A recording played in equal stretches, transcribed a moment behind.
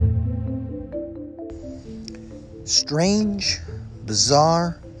Strange,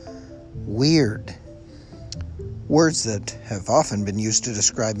 bizarre, weird. Words that have often been used to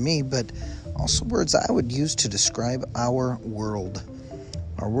describe me, but also words I would use to describe our world.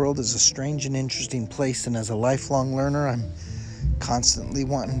 Our world is a strange and interesting place, and as a lifelong learner, I'm constantly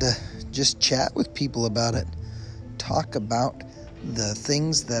wanting to just chat with people about it. Talk about the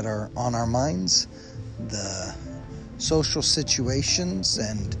things that are on our minds, the social situations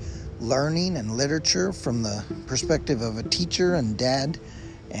and learning and literature from the perspective of a teacher and dad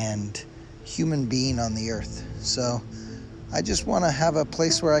and human being on the earth. So I just want to have a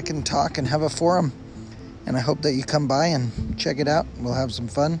place where I can talk and have a forum, and I hope that you come by and check it out. We'll have some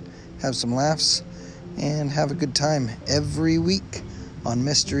fun, have some laughs, and have a good time every week on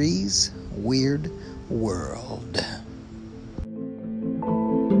Mr. E's Weird World.